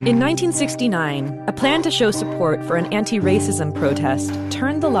In 1969, a plan to show support for an anti-racism protest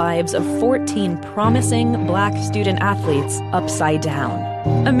turned the lives of 14 promising black student athletes upside down.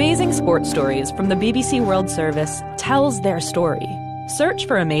 Amazing Sports Stories from the BBC World Service tells their story. Search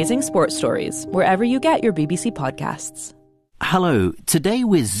for Amazing Sports Stories wherever you get your BBC podcasts. Hello, today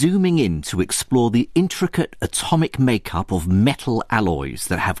we're zooming in to explore the intricate atomic makeup of metal alloys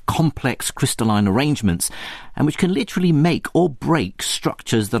that have complex crystalline arrangements and which can literally make or break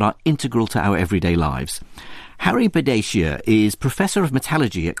structures that are integral to our everyday lives. Harry Bhadeshia is Professor of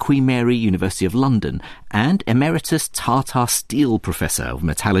Metallurgy at Queen Mary, University of London, and Emeritus Tata Steel Professor of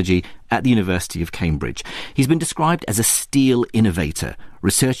Metallurgy at the University of Cambridge. He's been described as a steel innovator,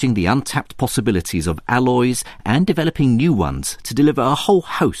 researching the untapped possibilities of alloys and developing new ones to deliver a whole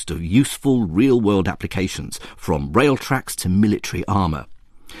host of useful real-world applications, from rail tracks to military armour.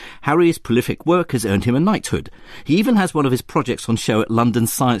 Harry's prolific work has earned him a knighthood. He even has one of his projects on show at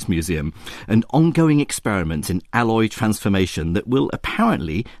London's Science Museum, an ongoing experiment in alloy transformation that will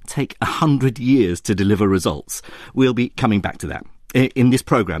apparently take 100 years to deliver results. We'll be coming back to that. In this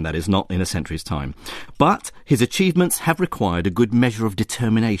programme, that is, not in a century's time. But his achievements have required a good measure of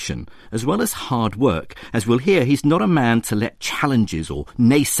determination, as well as hard work. As we'll hear, he's not a man to let challenges or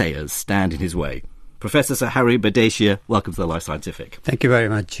naysayers stand in his way. Professor Sir Harry Bhadeshia, welcome to the Life Scientific. Thank you very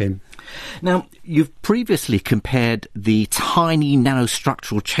much, Jim. Now, you've previously compared the tiny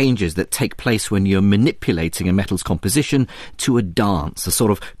nanostructural changes that take place when you're manipulating a metal's composition to a dance, a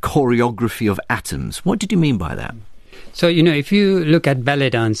sort of choreography of atoms. What did you mean by that? So, if you look at ballet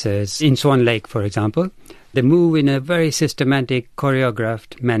dancers in Swan Lake, for example, they move in a very systematic,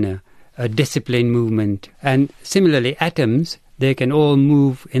 choreographed manner, a disciplined movement. And similarly, atoms, they can all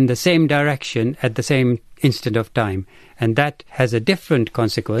move in the same direction at the same instant of time. And that has a different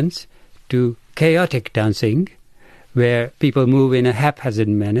consequence to chaotic dancing, where people move in a haphazard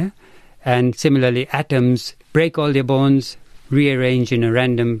manner. And similarly, atoms break all their bonds, rearrange in a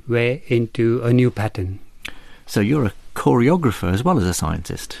random way into a new pattern. So you're a choreographer as well as a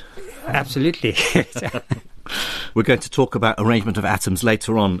scientist? Absolutely. We're going to talk about arrangement of atoms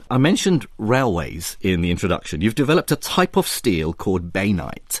later on. I mentioned railways in the introduction. You've developed a type of steel called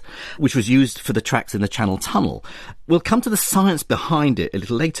bainite, which was used for the tracks in the Channel Tunnel. We'll come to the science behind it a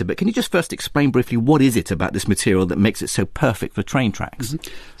little later, but can you just first explain briefly what is it about this material that makes it so perfect for train tracks?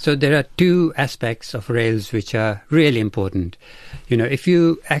 Mm-hmm. So there are two aspects of rails which are really important. If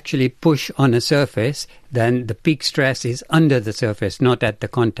you actually push on a surface, then the peak stress is under the surface, not at the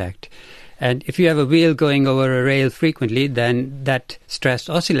contact. And if you have a wheel going over a rail frequently, then that stress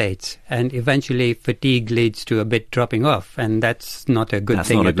oscillates, and eventually fatigue leads to a bit dropping off, and that's not a good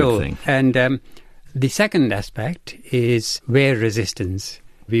thing at all. And the second aspect is wear resistance.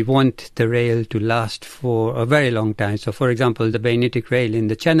 We want the rail to last for a very long time. So, for example, the bainitic rail in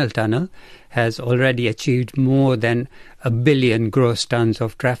the Channel Tunnel has already achieved more than 1 billion gross tons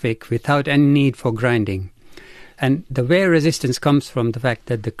of traffic without any need for grinding. And the wear resistance comes from the fact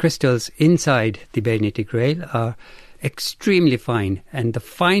that the crystals inside the bainitic rail are extremely fine. And the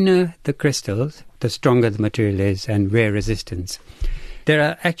finer the crystals, the stronger the material is, and wear resistance. There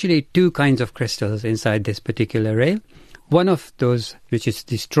are actually two kinds of crystals inside this particular rail. One of those, which is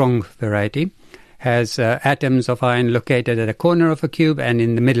the strong variety, has atoms of iron located at a corner of a cube and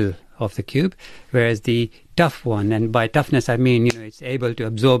in the middle of the cube, whereas the tough one, and by toughness I mean, it's able to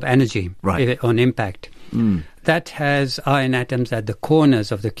absorb energy on impact. That has iron atoms at the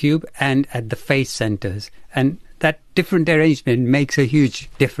corners of the cube and at the face centers. And that different arrangement makes a huge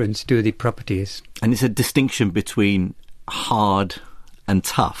difference to the properties. And it's a distinction between hard and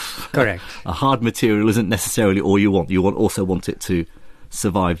tough. Correct. A hard material isn't necessarily all you want. You also want it to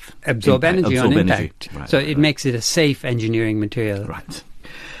survive. Absorb energy on impact. Right, so it makes it a safe engineering material. Right.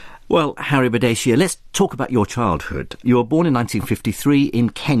 Well, Harry Bhadeshia, let's talk about your childhood. You were born in 1953 in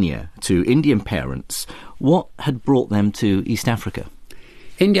Kenya to Indian parents. What had brought them to East Africa?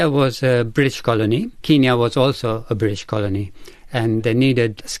 India was a British colony. Kenya was also a British colony. And they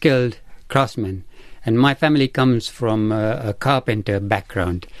needed skilled craftsmen. And my family comes from a carpenter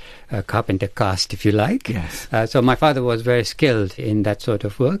background, a carpenter caste, if you like. Yes. So my father was very skilled in that sort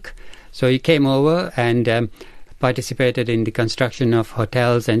of work. So he came over and participated in the construction of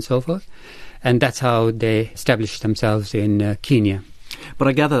hotels and so forth. And that's how they established themselves in Kenya. But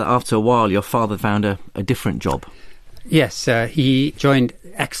I gather that after a while your father found a different job. Yes, he joined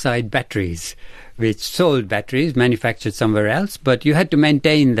Exide Batteries, which sold batteries manufactured somewhere else, but you had to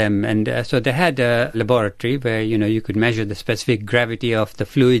maintain them. And so they had a laboratory where, you could measure the specific gravity of the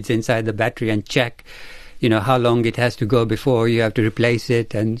fluids inside the battery and check, how long it has to go before you have to replace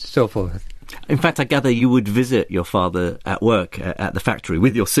it and so forth. In fact, I gather you would visit your father at work at the factory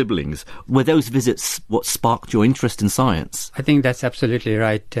with your siblings. Were those visits what sparked your interest in science? I think that's absolutely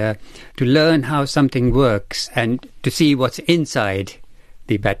right. To learn how something works and to see what's inside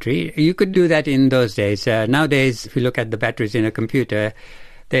the battery. You could do that in those days. Nowadays, if you look at the batteries in a computer,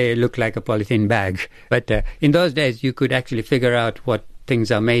 they look like a polythene bag. But in those days, you could actually figure out what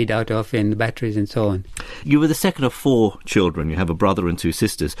things are made out of in the batteries and so on. You were the second of 4 children. You have a brother and 2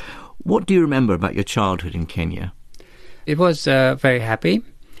 sisters. What do you remember about your childhood in Kenya? It was very happy.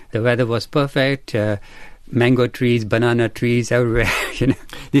 The weather was perfect. Mango trees, banana trees everywhere.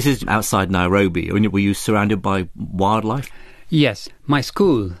 This is outside Nairobi. Were you surrounded by wildlife? Yes. My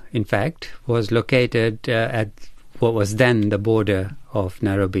school, in fact, was located at what was then the border of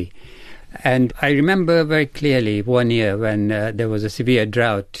Nairobi. And I remember very clearly one year when there was a severe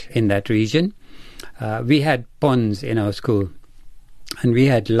drought in that region. We had ponds in our school, and we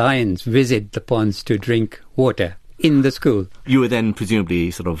had lions visit the ponds to drink water in the school. You were then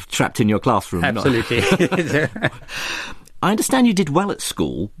presumably sort of trapped in your classroom. Absolutely. I understand you did well at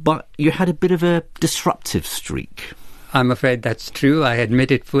school, but you had a bit of a disruptive streak. I'm afraid that's true. I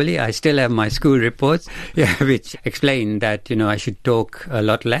admit it fully. I still have my school reports, which explain that, I should talk a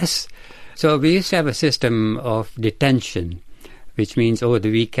lot less. So we used to have a system of detention, which means over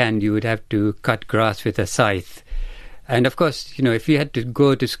the weekend you would have to cut grass with a scythe. And of course, if you had to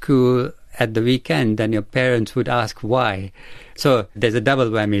go to school at the weekend, then your parents would ask why. So there's a double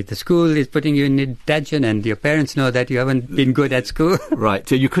whammy. The school is putting you in detention and your parents know that you haven't been good at school. Right,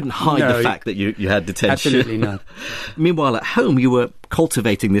 so you couldn't hide the fact that you had detention. Absolutely not. Meanwhile, at home, you were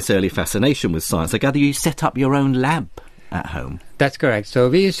cultivating this early fascination with science. I gather you set up your own lab at home. That's correct. So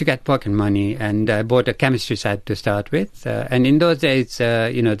we used to get pocket money, and I bought a chemistry set to start with. And in those days,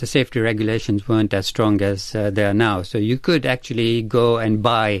 the safety regulations weren't as strong as they are now. So you could actually go and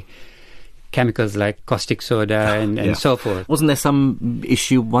buy chemicals like caustic soda and so forth. Wasn't there some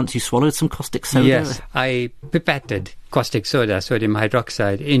issue once you swallowed some caustic soda? Yes, I pipetted caustic soda, sodium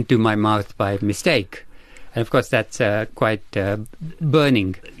hydroxide, into my mouth by mistake. And of course, that's quite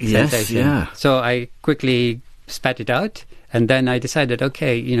burning sensation. Yeah. So I quickly spat it out, and then I decided,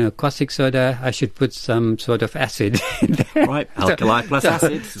 caustic soda, I should put some sort of acid in there. Right, alkali plus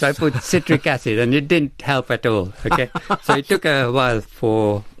acid. So I put citric acid, and it didn't help at all, So it took a while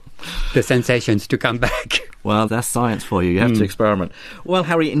for the sensations to come back. Well, that's science for you. You have to experiment. Well,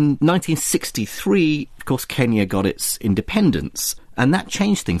 Harry, in 1963, of course, Kenya got its independence, and that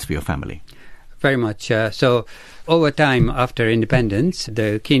changed things for your family. Very much. So over time, after independence,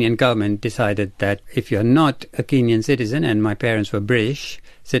 the Kenyan government decided that if you're not a Kenyan citizen, and my parents were British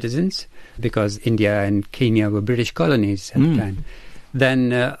citizens, because India and Kenya were British colonies at the time,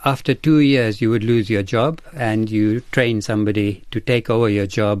 then after 2 years you would lose your job, and you train somebody to take over your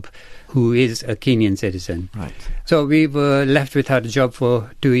job who is a Kenyan citizen. Right. So we were left without a job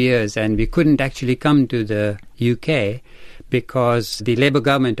for 2 years, and we couldn't actually come to the UK because the Labour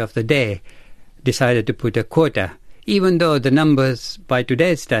government of the day decided to put a quota, even though the numbers by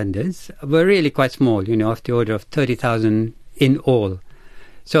today's standards were really quite small, of the order of 30,000 in all.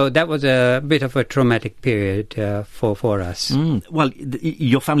 So that was a bit of a traumatic period for us. Well,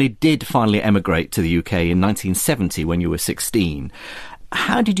 your family did finally emigrate to the UK in 1970 when you were 16.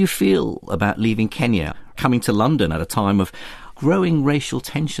 How did you feel about leaving Kenya, coming to London at a time of growing racial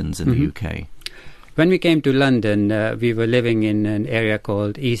tensions in the UK? When we came to London, we were living in an area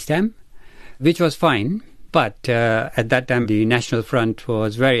called East Ham, which was fine, but at that time the National Front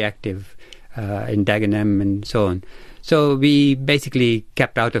was very active in Dagenham and so on. So we basically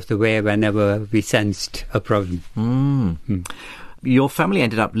kept out of the way whenever we sensed a problem. Your family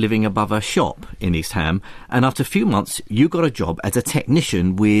ended up living above a shop in East Ham, and after a few months you got a job as a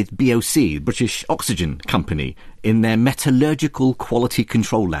technician with BOC, British Oxygen Company, in their metallurgical quality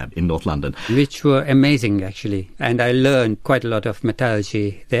control lab in North London. Which were amazing, actually, and I learned quite a lot of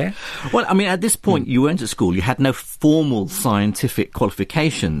metallurgy there. Well, I mean, at this point you weren't at school, you had no formal scientific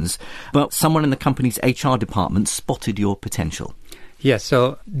qualifications, but someone in the company's HR department spotted your potential. Yes,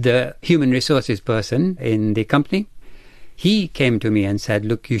 so the human resources person in the company, he came to me and said,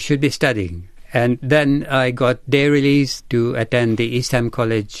 look, you should be studying. And then I got day release to attend the East Ham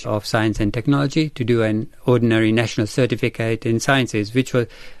College of Science and Technology to do an ordinary national certificate in sciences, which was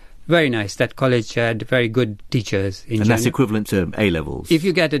very nice. That college had very good teachers in And that's equivalent to A-levels? If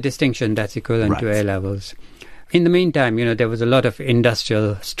you get a distinction, that's equivalent to A-levels. In the meantime, there was a lot of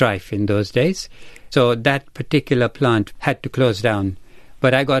industrial strife in those days. So that particular plant had to close down.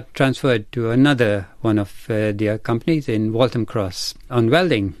 But I got transferred to another one of their companies in Waltham Cross on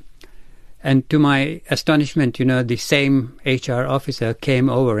welding. And to my astonishment, the same HR officer came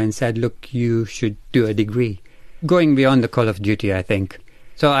over and said, look, you should do a degree. Going beyond the call of duty, I think.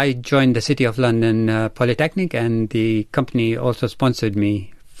 So I joined the City of London Polytechnic, and the company also sponsored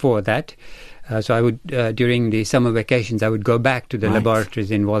me for that. So I would, during the summer vacations, I would go back to the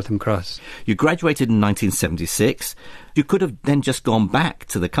laboratories in Waltham Cross. You graduated in 1976. You could have then just gone back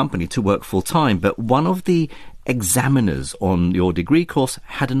to the company to work full-time, but one of the examiners on your degree course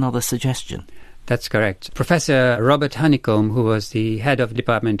had another suggestion. That's correct. Professor Robert Honeycomb, who was the head of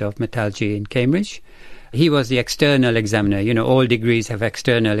Department of Metallurgy in Cambridge, he was the external examiner. All degrees have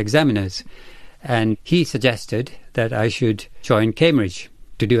external examiners. And he suggested that I should join Cambridge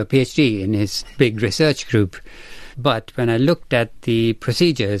to do a PhD in his big research group. But when I looked at the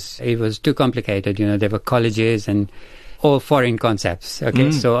procedures, it was too complicated. There were colleges and all foreign concepts.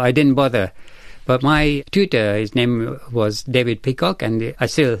 So I didn't bother. But my tutor, his name was David Peacock, and I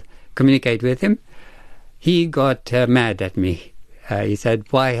still communicate with him. He got mad at me. He said,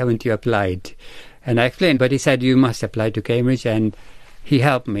 why haven't you applied? And I explained, but he said, you must apply to Cambridge, and he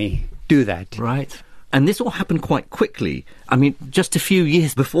helped me do that. Right. And this all happened quite quickly. I mean, just a few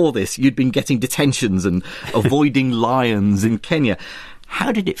years before this, you'd been getting detentions and avoiding lions in Kenya.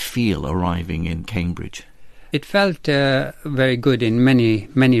 How did it feel arriving in Cambridge? It felt very good in many,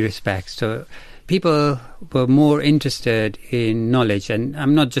 many respects. So people were more interested in knowledge, and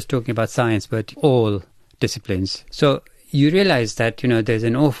I'm not just talking about science, but all disciplines. So you realize that, there's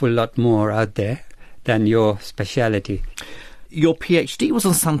an awful lot more out there than your speciality. Your PhD was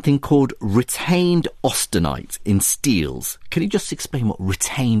on something called retained austenite in steels. Can you just explain what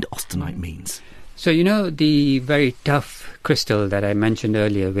retained austenite means? So, the very tough crystal that I mentioned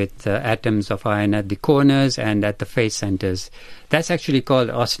earlier with atoms of iron at the corners and at the face centers, that's actually called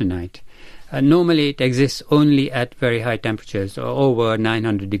austenite. Normally, it exists only at very high temperatures, or over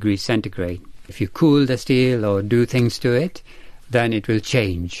 900 degrees centigrade. If you cool the steel or do things to it, then it will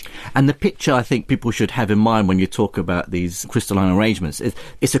change. And the picture I think people should have in mind when you talk about these crystalline arrangements is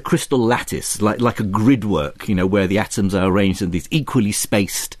it's a crystal lattice, like a grid work, where the atoms are arranged in these equally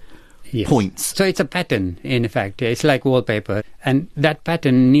spaced points. So it's a pattern, in effect. It's like wallpaper. And that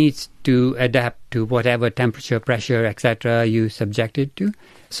pattern needs to adapt to whatever temperature, pressure, etc. you subject it to.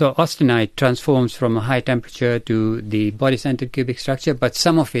 So austenite transforms from a high temperature to the body-centered cubic structure, but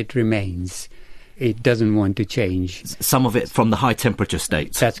some of it remains. It doesn't want to change. Some of it from the high temperature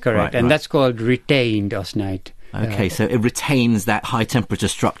states. That's correct. And that's called retained austenite. Okay, so it retains that high temperature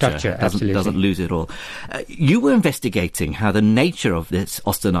structure. Doesn't lose it all. You were investigating how the nature of this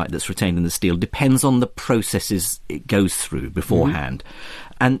austenite that's retained in the steel depends on the processes it goes through beforehand.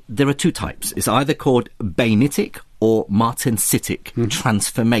 And there are two types. It's either called bainitic or martensitic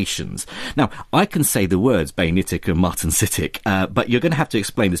transformations. Now, I can say the words bainitic and martensitic, but you're going to have to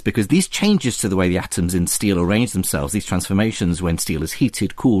explain this, because these changes to the way the atoms in steel arrange themselves, these transformations when steel is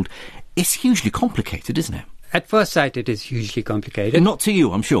heated, cooled, it's hugely complicated, isn't it? At first sight, it is hugely complicated. Not to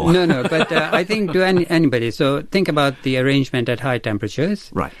you, I'm sure. No, but I think to anybody. So think about the arrangement at high temperatures.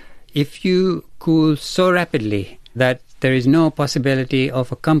 Right. If you cool so rapidly that there is no possibility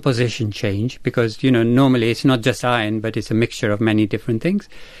of a composition change, because, normally it's not just iron, but it's a mixture of many different things.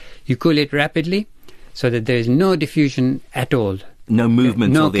 You cool it rapidly so that there is no diffusion at all. No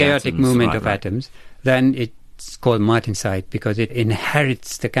movement no of the chaotic atoms. movement of atoms. Then it's called martensite, because it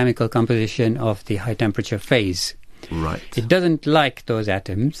inherits the chemical composition of the high temperature phase. Right. It doesn't like those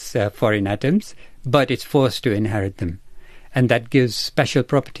atoms, foreign atoms, but it's forced to inherit them. And that gives special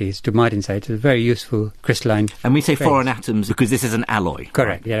properties to martensite. It's a very useful crystalline. And we say phase. Foreign atoms because this is an alloy.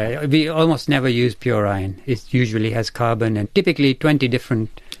 Correct, yeah. We almost never use pure iron. It usually has carbon and typically 20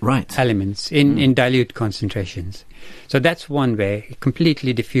 different elements in dilute concentrations. So that's one way,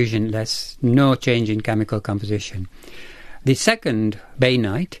 completely diffusionless, no change in chemical composition. The second,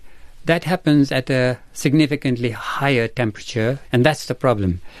 bainite, that happens at a significantly higher temperature, and that's the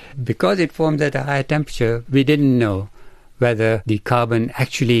problem. Because it forms at a higher temperature, we didn't know whether the carbon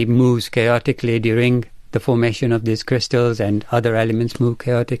actually moves chaotically during the formation of these crystals and other elements move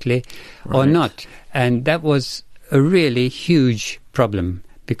chaotically or not. And that was a really huge problem,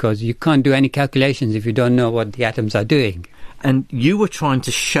 because you can't do any calculations if you don't know what the atoms are doing. And you were trying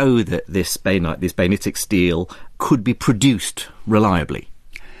to show that this bainite, this bainitic steel, could be produced reliably.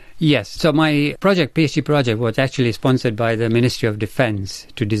 Yes. So my PhD project, was actually sponsored by the Ministry of Defence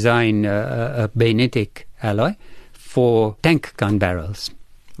to design a bainitic alloy for tank gun barrels.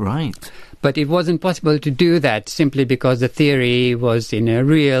 Right. But it wasn't possible to do that simply because the theory was in a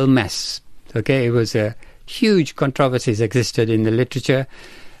real mess. Okay, it was a huge controversies existed in the literature,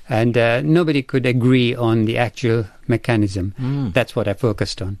 and nobody could agree on the actual mechanism. That's what I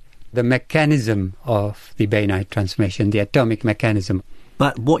focused on. the mechanism of the bainite transformation, the atomic mechanism.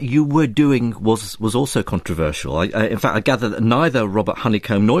 But what you were doing was also controversial. In fact, I gather that neither Robert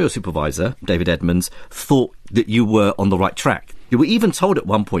Honeycomb nor your supervisor, David Edmonds, thought that you were on the right track. You were even told at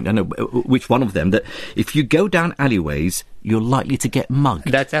one point, I don't know which one of them, that if you go down alleyways, you're likely to get mugged.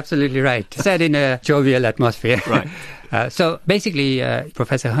 That's absolutely right. Said in a jovial atmosphere. Right. So basically,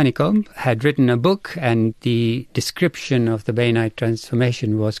 Professor Honeycomb had written a book, and the description of the bainite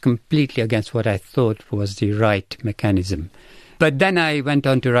transformation was completely against what I thought was the right mechanism. But then I went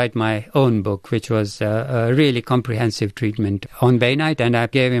on to write my own book, which was a really comprehensive treatment on bainite, and I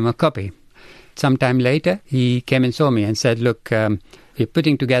gave him a copy. Sometime later, he came and saw me and said, look, we're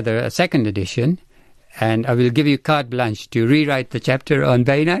putting together a second edition, and I will give you carte blanche to rewrite the chapter on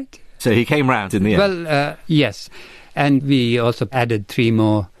bainite. So he came round in the end? Well, yes. And we also added 3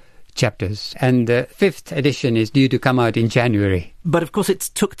 more chapters. And the 5th edition is due to come out in January. But of course it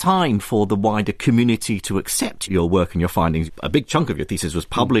took time for the wider community to accept your work and your findings. A big chunk of your thesis was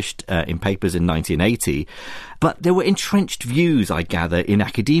published in papers in 1980. But there were entrenched views, I gather, in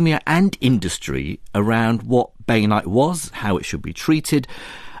academia and industry around what bainite was, how it should be treated.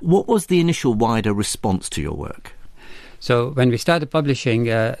 What was the initial wider response to your work? So when we started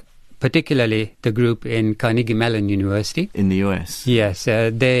publishing, particularly the group in Carnegie Mellon University. In the US? Yes,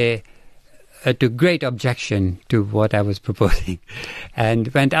 they took great objection to what I was proposing and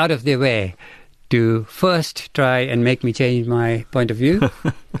went out of their way to first try and make me change my point of view.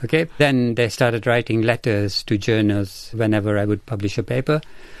 Okay. Then they started writing letters to journals whenever I would publish a paper,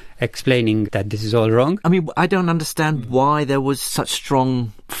 explaining that this is all wrong. I mean, I don't understand why there was such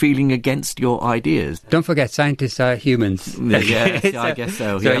strong feeling against your ideas. Don't forget, scientists are humans. Yes, I guess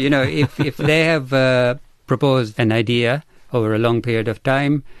so. So, yeah. if they have proposed an idea over a long period of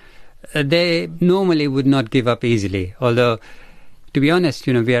time, they normally would not give up easily. Although, to be honest,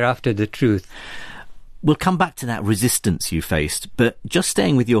 we are after the truth. We'll come back to that resistance you faced, but just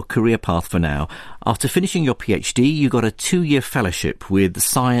staying with your career path for now, after finishing your PhD, you got a 2-year fellowship with the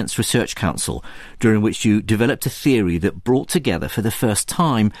Science Research Council, during which you developed a theory that brought together for the first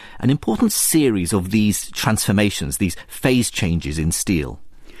time an important series of these transformations, these phase changes in steel.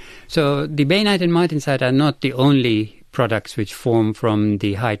 So the bainite and martensite are not the only products which form from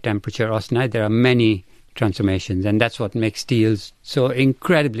the high-temperature austenite. There are many transformations, and that's what makes steels so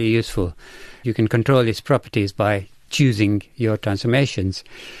incredibly useful. You can control its properties by choosing your transformations.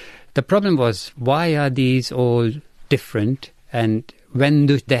 The problem was, why are these all different, and when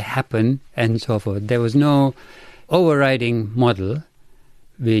do they happen, and so forth? There was no overriding model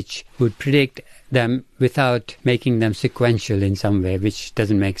which would predict them without making them sequential in some way, which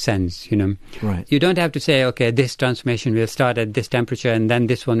doesn't make sense, Right. You don't have to say, okay, this transformation will start at this temperature and then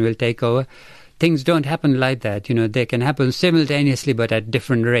this one will take over. Things don't happen like that. They can happen simultaneously but at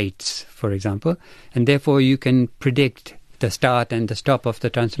different rates, for example. And therefore you can predict the start and the stop of the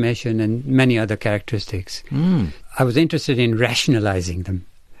transformation and many other characteristics. I was interested in rationalizing them.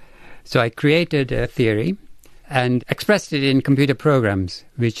 So I created a theory and expressed it in computer programs,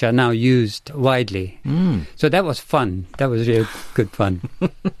 which are now used widely. So that was fun. That was real good fun.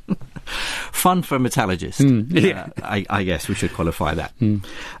 Fun for a metallurgist. Yeah. I guess we should qualify that.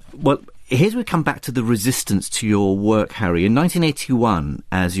 Well, here's where we come back to the resistance to your work, Harry. In 1981,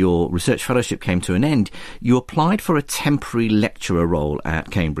 as your research fellowship came to an end, you applied for a temporary lecturer role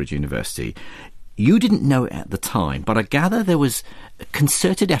at Cambridge University. You didn't know it at the time, but I gather there was a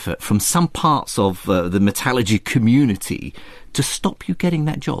concerted effort from some parts of the metallurgy community to stop you getting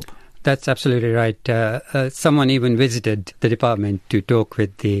that job. That's absolutely right. Someone even visited the department to talk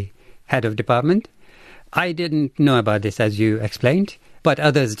with the head of department. I didn't know about this, as you explained, but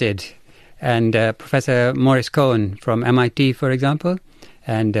others did. And Professor Maurice Cohen from MIT, for example,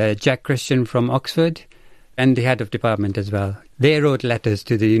 and Jack Christian from Oxford, and the head of department as well. They wrote letters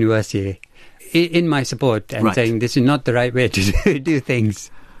to the university in my support and saying this is not the right way to do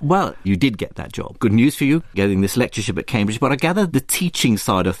things. Well, you did get that job. Good news for you, getting this lectureship at Cambridge. But I gather the teaching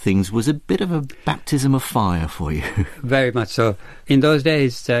side of things was a bit of a baptism of fire for you. Very much so. In those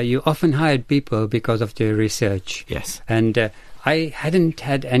days, you often hired people because of their research. Yes. And I hadn't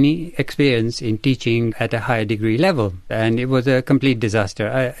had any experience in teaching at a higher degree level, and it was a complete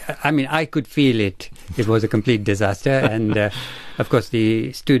disaster. I mean, I could feel it. It was a complete disaster, and of course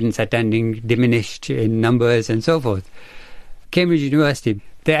the students attending diminished in numbers and so forth. Cambridge University,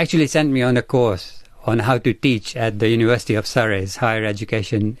 they actually sent me on a course on how to teach at the University of Surrey's Higher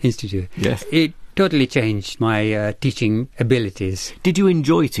Education Institute. Yes. It totally changed my teaching abilities. Did you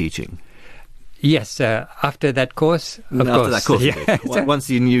enjoy teaching? Yes, after that course, of After course. that course, Yeah. once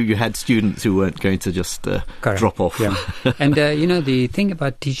you knew you had students who weren't going to just drop off. Yeah. And, the thing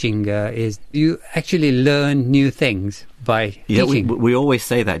about teaching is you actually learn new things by teaching. Yeah, we always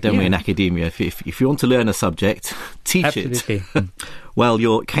say that, don't we, in academia? If you want to learn a subject, teach Absolutely. it. Well,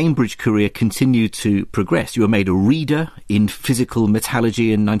 your Cambridge career continued to progress. You were made a reader in physical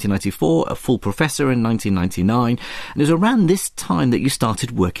metallurgy in 1994, a full professor in 1999, and it was around this time that you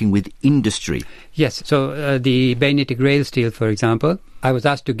started working with industry. Yes, so the bayonetic rail steel, for example, I was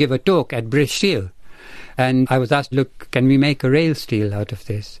asked to give a talk at British Steel, and I was asked, look, can we make a rail steel out of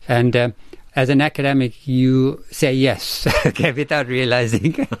this? And as an academic, you say yes, okay, without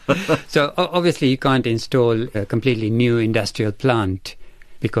realizing. So obviously you can't install a completely new industrial plant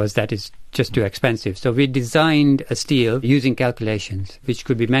because that is just too expensive. So we designed a steel using calculations, which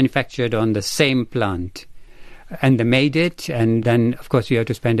could be manufactured on the same plant. And they made it, and then, of course, you have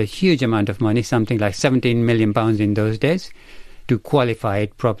to spend a huge amount of money, something like £17 million in those days, to qualify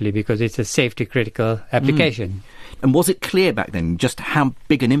it properly because it's a safety-critical application. And was it clear back then just how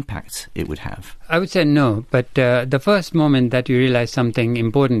big an impact it would have? I would say no, but the first moment that you realize something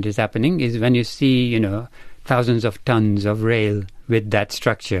important is happening is when you see, thousands of tons of rail with that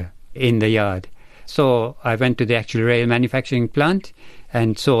structure in the yard. So I went to the actual rail manufacturing plant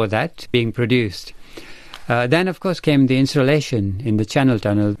and saw that being produced. Then, of course, came the installation in the Channel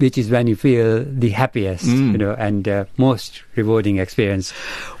Tunnel, which is when you feel the happiest, and most rewarding experience.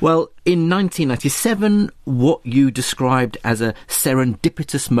 Well, in 1997, what you described as a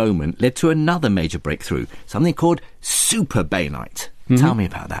serendipitous moment led to another major breakthrough, something called super bayonet. Tell me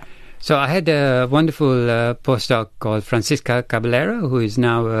about that. So I had a wonderful postdoc called Francisca Caballero, who is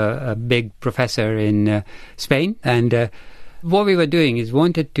now a big professor in Spain. And what we were doing is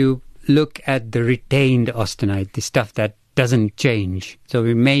wanted to look at the retained austenite, the stuff that doesn't change. So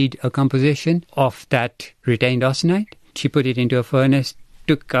we made a composition of that retained austenite. She put it into a furnace,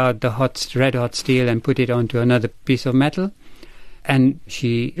 took out the red hot steel and put it onto another piece of metal. And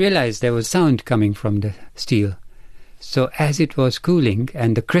she realized there was sound coming from the steel. So as it was cooling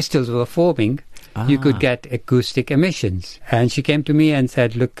and the crystals were forming, you could get acoustic emissions. And she came to me and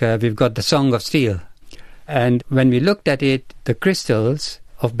said, look, we've got the song of steel. And when we looked at it, the crystals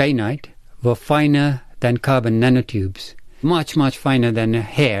of bayonet were finer than carbon nanotubes, much, much finer than a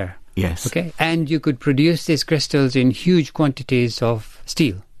hair. Yes. Okay, and you could produce these crystals in huge quantities of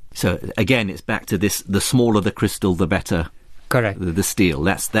steel. So again, it's back to this: the smaller the crystal, the better. Correct. The steel.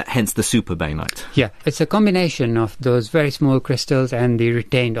 Hence the super bayonet. Yeah, it's a combination of those very small crystals and the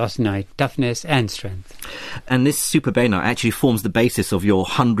retained austenite, toughness and strength. And this super bayonet actually forms the basis of your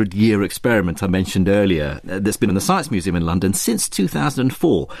 100-year experiment I mentioned earlier that's been in the Science Museum in London since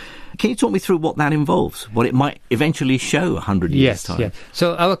 2004. Can you talk me through what that involves, what it might eventually show 100 years' time? Yes.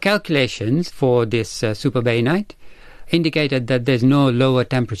 So our calculations for this super bayonet indicated that there's no lower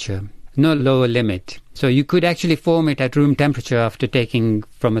temperature, no lower limit. So you could actually form it at room temperature after taking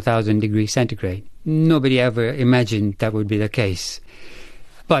from 1,000 degrees centigrade. Nobody ever imagined that would be the case.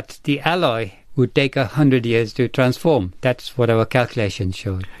 But the alloy would take 100 years to transform. That's what our calculations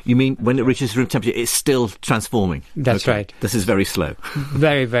showed. You mean when it reaches room temperature, it's still transforming? That's right. This is very slow.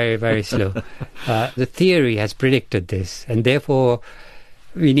 Very, very, very slow. The theory has predicted this, and therefore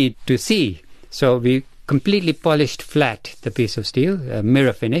we need to see. So we completely polished flat the piece of steel,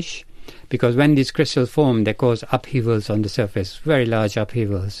 mirror finish, because when these crystals form, they cause upheavals on the surface, very large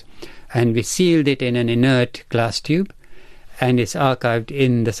upheavals. And we sealed it in an inert glass tube, and it's archived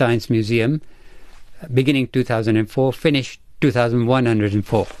in the Science Museum, beginning 2004, finished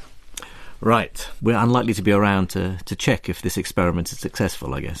 2104. Right. We're unlikely to be around to check if this experiment is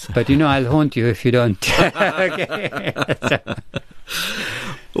successful, I guess. But, I'll haunt you if you don't. Okay.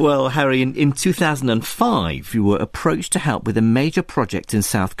 Well, Harry, in 2005, you were approached to help with a major project in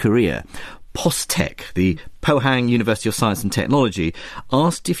South Korea. POSTECH, the Pohang University of Science and Technology,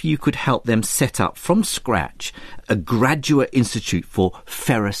 asked if you could help them set up from scratch a graduate institute for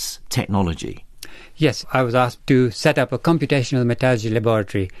ferrous technology. Yes, I was asked to set up a computational metallurgy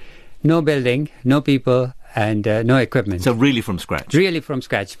laboratory. No building, no people, and no equipment. So really from scratch? Really from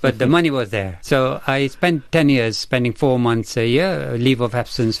scratch, but the money was there. So I spent 10 years, spending 4 months a year, leave of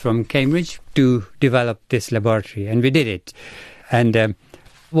absence from Cambridge, to develop this laboratory, and we did it. And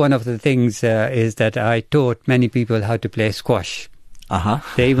one of the things is that I taught many people how to play squash.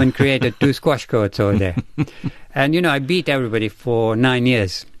 They even created 2 squash courts over there. And, I beat everybody for 9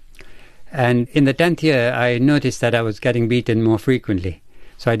 years. And in the 10th year, I noticed that I was getting beaten more frequently.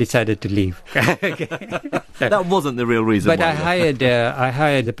 So I decided to leave. That wasn't the real reason. But I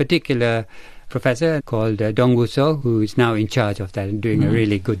hired a particular professor called Dong Woo-so, who is now in charge of that and doing a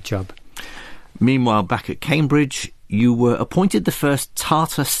really good job. Meanwhile, back at Cambridge, you were appointed the first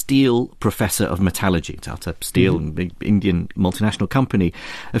Tata Steel Professor of Metallurgy. Tata Steel, a big Indian multinational company.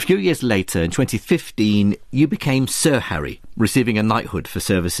 A few years later, in 2015, you became Sir Harry, receiving a knighthood for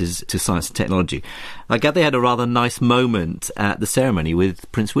services to science and technology. I gather they had a rather nice moment at the ceremony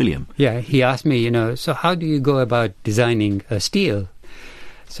with Prince William. Yeah, he asked me, so how do you go about designing a steel?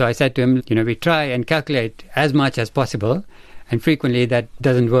 So I said to him, we try and calculate as much as possible, and frequently that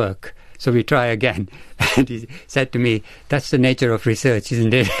doesn't work. So we try again. And he said to me, that's the nature of research,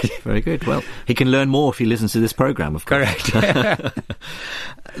 isn't it? Very good. Well, he can learn more if he listens to this programme, of course. Correct.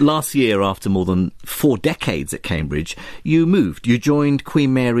 Last year, after more than 4 decades at Cambridge, you moved. You joined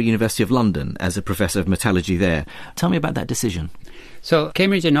Queen Mary University of London as a Professor of Metallurgy there. Tell me about that decision. So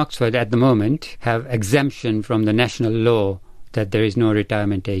Cambridge and Oxford at the moment have exemption from the national law that there is no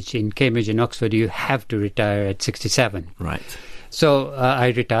retirement age. In Cambridge and Oxford, you have to retire at 67. Right. So I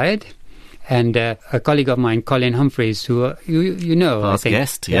retired. And a colleague of mine, Colin Humphreys, who you know, past I think.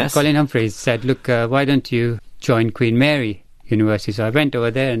 Guest, yes. Colin Humphreys said, look, why don't you join Queen Mary University? So I went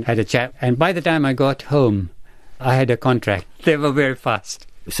over there and had a chat. And by the time I got home, I had a contract. They were very fast.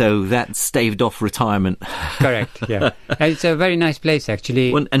 So that staved off retirement. Correct, yeah. And it's a very nice place,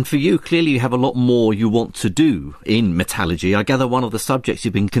 actually. Well, and for you, clearly you have a lot more you want to do in metallurgy. I gather one of the subjects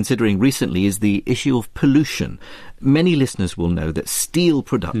you've been considering recently is the issue of pollution. Many listeners will know that steel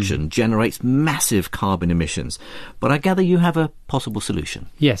production generates massive carbon emissions, but I gather you have a possible solution.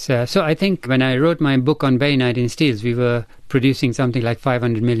 Yes, so I think when I wrote my book on bainite in steels, we were producing something like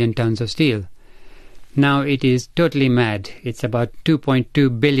 500 million tons of steel. Now it is totally mad. It's about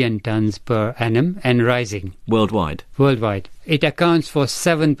 2.2 billion tons per annum and rising. Worldwide? Worldwide. It accounts for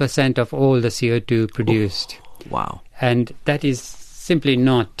 7% of all the CO2 produced. Oh, wow. And that is simply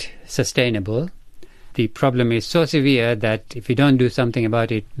not sustainable. The problem is so severe that if we don't do something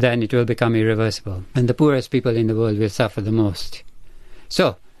about it, then it will become irreversible. And the poorest people in the world will suffer the most.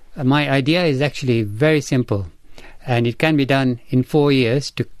 So, my idea is actually very simple. And it can be done in 4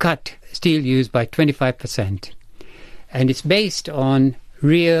 years to cut steel use by 25%. And it's based on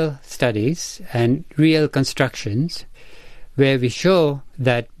real studies and real constructions where we show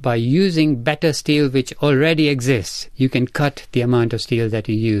that by using better steel which already exists, you can cut the amount of steel that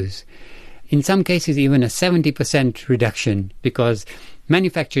you use. In some cases, even a 70% reduction, because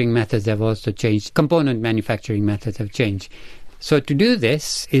manufacturing methods have also changed. Component manufacturing methods have changed. So to do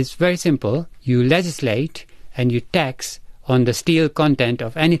this is very simple. You legislate and you tax on the steel content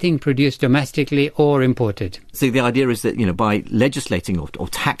of anything produced domestically or imported. So the idea is that, by legislating or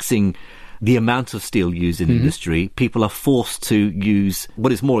taxing the amount of steel used in industry, people are forced to use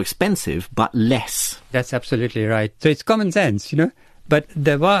what is more expensive but less. That's absolutely right. So it's common sense, But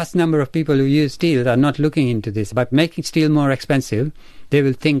the vast number of people who use steel are not looking into this. By making steel more expensive, they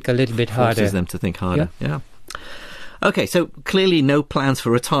will think a little bit harder. Forces them to think harder, yeah. OK, so clearly no plans for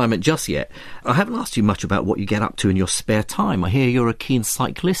retirement just yet. I haven't asked you much about what you get up to in your spare time. I hear you're a keen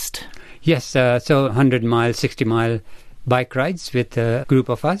cyclist. Yes, so 100-mile, 60-mile bike rides with a group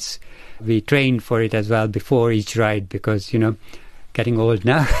of us. We trained for it as well before each ride because, getting old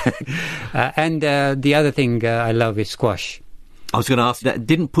now. And the other thing I love is squash. I was going to ask, that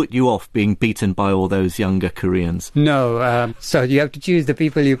didn't put you off being beaten by all those younger Koreans? No, so you have to choose the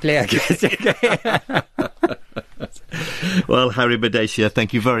people you play against. Well, Harry Bhadeshia,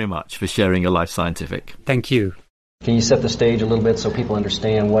 thank you very much for sharing your Life Scientific. Thank you. Can you set the stage a little bit so people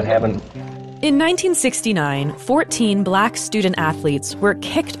understand what happened? In 1969, 14 black student athletes were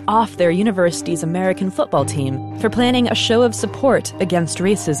kicked off their university's American football team for planning a show of support against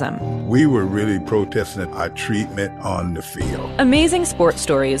racism. We were really protesting our treatment on the field. Amazing Sports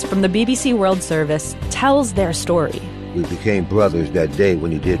Stories from the BBC World Service tells their story. We became brothers that day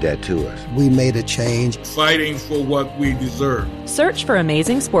when he did that to us. We made a change. Fighting for what we deserve. Search for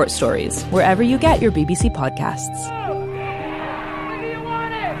Amazing Sports Stories wherever you get your BBC podcasts.